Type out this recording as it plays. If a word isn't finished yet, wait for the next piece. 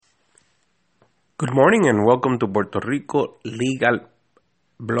Good morning and welcome to Puerto Rico Legal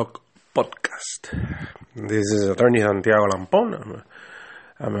Blog Podcast. This is Attorney Santiago Lampon.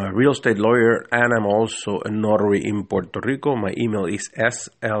 I'm a real estate lawyer and I'm also a notary in Puerto Rico. My email is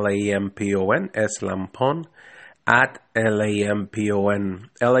slampon, slampon at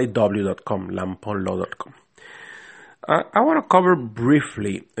law.com, lamponlaw.com. I want to cover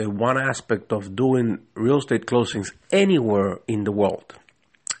briefly one aspect of doing real estate closings anywhere in the world.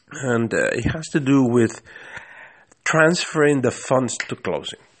 And it has to do with transferring the funds to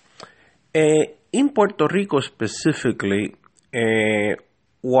closing. In Puerto Rico specifically,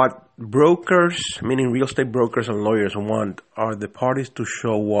 what brokers, meaning real estate brokers and lawyers, want are the parties to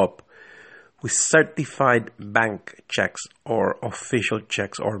show up with certified bank checks or official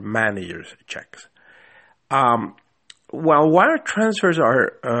checks or manager's checks. While wire transfers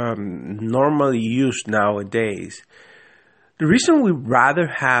are normally used nowadays, the reason we rather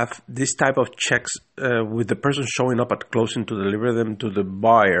have this type of checks with the person showing up at closing to deliver them to the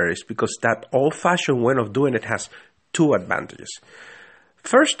buyer is because that old-fashioned way of doing it has two advantages.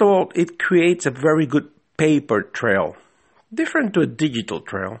 First of all, it creates a very good paper trail, different to a digital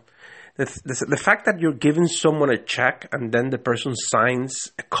trail. The fact that you're giving someone a check and then the person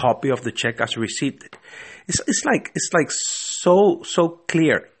signs a copy of the check as received it, it's like so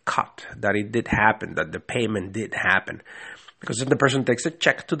clear cut that it did happen, that the payment did happen. Because then the person takes a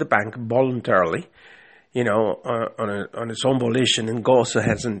check to the bank voluntarily, on its own volition and goes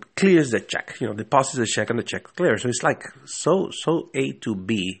ahead and clears the check, deposits the check and the check clears. So it's like so A to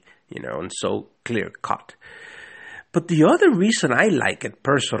B, and so clear cut. But the other reason I like it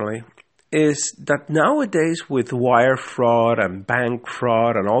personally is that nowadays with wire fraud and bank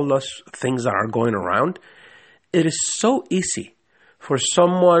fraud and all those things that are going around, it is so easy for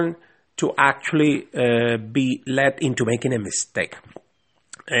someone to actually be led into making a mistake.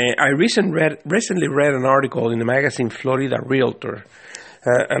 I recently read an article in the magazine Florida Realtor,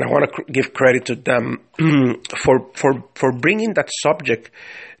 and I want to give credit to them for bringing that subject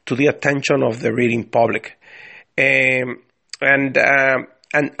to the attention of the reading public. And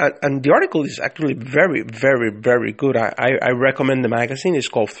the article is actually very, very, very good. I recommend the magazine. It's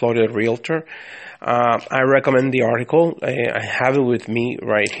called Florida Realtor. I recommend the article. I have it with me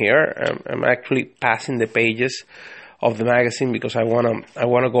right here. I'm actually passing the pages of the magazine because I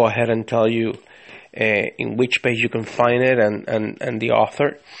wanna go ahead and tell you in which page you can find it and the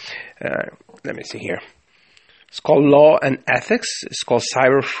author. Let me see here. It's called Law and Ethics. It's called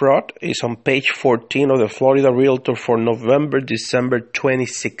Cyber Fraud. It's on page 14 of the Florida Realtor for November-December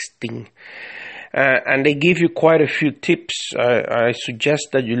 2016. And they give you quite a few tips. I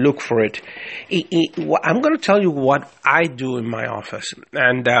suggest that you look for it. I'm going to tell you what I do in my office,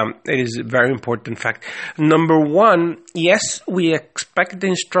 and it is a very important fact. Number one, yes, we expect the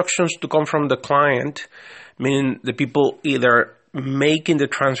instructions to come from the client, meaning the people either making the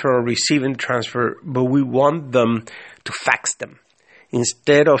transfer or receiving the transfer, but we want them to fax them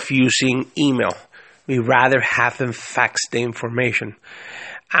instead of using email. We rather have them fax the information.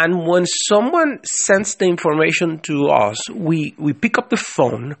 And when someone sends the information to us, we pick up the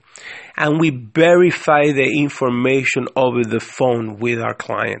phone and we verify the information over the phone with our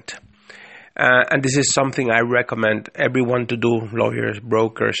client. And this is something I recommend everyone to do, lawyers,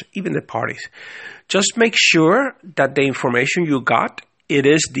 brokers, even the parties. Just make sure that the information you got, it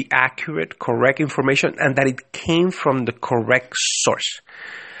is the accurate, correct information and that it came from the correct source.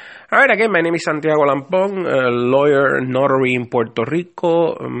 All right, again, my name is Santiago Lampon, a lawyer, notary in Puerto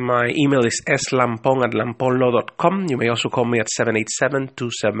Rico. My email is slampon at lamponlaw.com. You may also call me at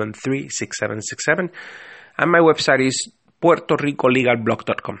 787-273-6767. And my website is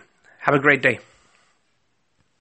puertoricolegalblog.com. Have a great day.